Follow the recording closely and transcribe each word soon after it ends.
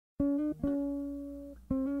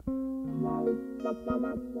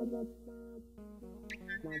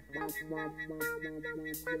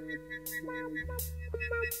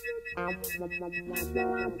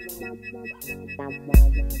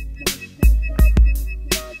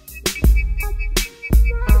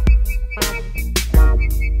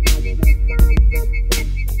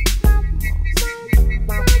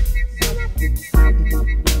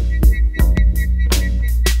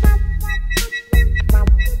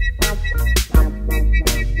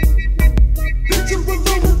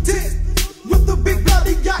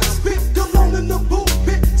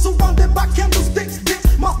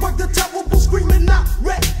Mossberg the terrible, screaming out,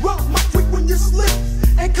 red rum, my quick when you slip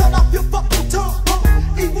and cut off your fucking tongue.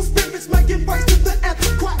 Evil spirits making ways to the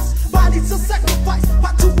Antichrist. Bodies a sacrifice,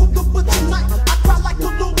 by two of the butcher knife. I cry like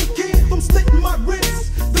a little kid from slitting my wrists.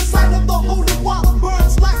 The sight of the holy water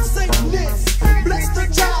burns like Satanist. Bless the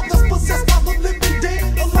child that's possessed by the living dead.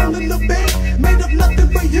 Alone in the bed, made of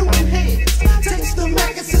nothing but human heads. Taste the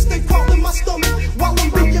maggots as they crawl in my stomach while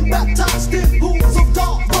I'm being baptized in pools of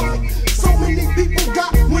dark vomit. So many people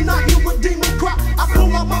die when I hear a demon cry. I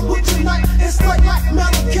pull out my butcher knife and slay like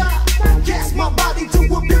Malachi. Cast my body to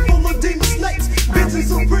a pit full of demon snakes.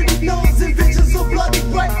 Visions of pretty nuns and visions of bloody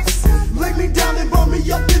rapes. Lay me down and burn me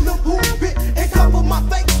up in the pulpit and cover my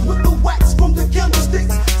face with the wax from the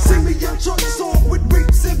candlesticks. See me in church song with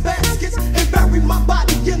reaps and baskets and bury my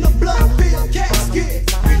body in a blood-filled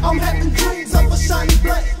casket. I'm having dreams of a shiny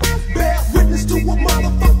blade. Bear witness to a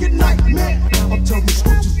motherfucking nightmare. I'm telling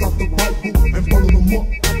scriptures out the Bible and burning them up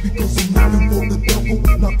because I'm living for the devil,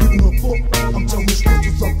 not giving a fuck. I'm telling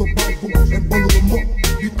scriptures out the Bible and burning them up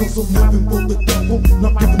because I'm living for the devil,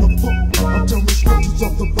 not giving a fuck. I'm telling scriptures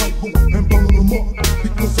out the Bible and burning them up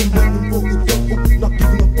because I'm living for the devil, not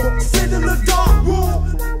giving a fuck. Sit in a dark room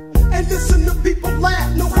and listen to people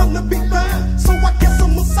laugh. No one to be found, so I guess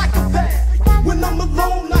I'm a psychopath. When I'm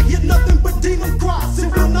alone, I hear nothing but demon cries.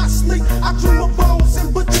 And when I sleep, I dream of bones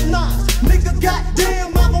and butcher knives. Nigga,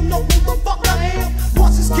 goddamn, I don't know who the fuck I am.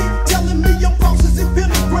 Voices keep telling me I'm crosses and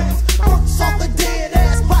pentagrams. First all the dead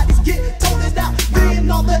ass bodies get toted out.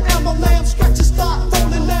 Then all the ammo lamb stretches start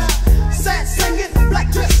rolling out. Sad singing,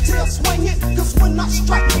 black dress tail swinging. Cause when I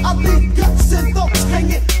strike, I leave guts and throats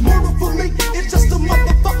hanging. Murder for me, it's just a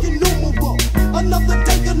motherfucking numeral. Another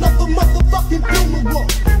day, another motherfucking funeral.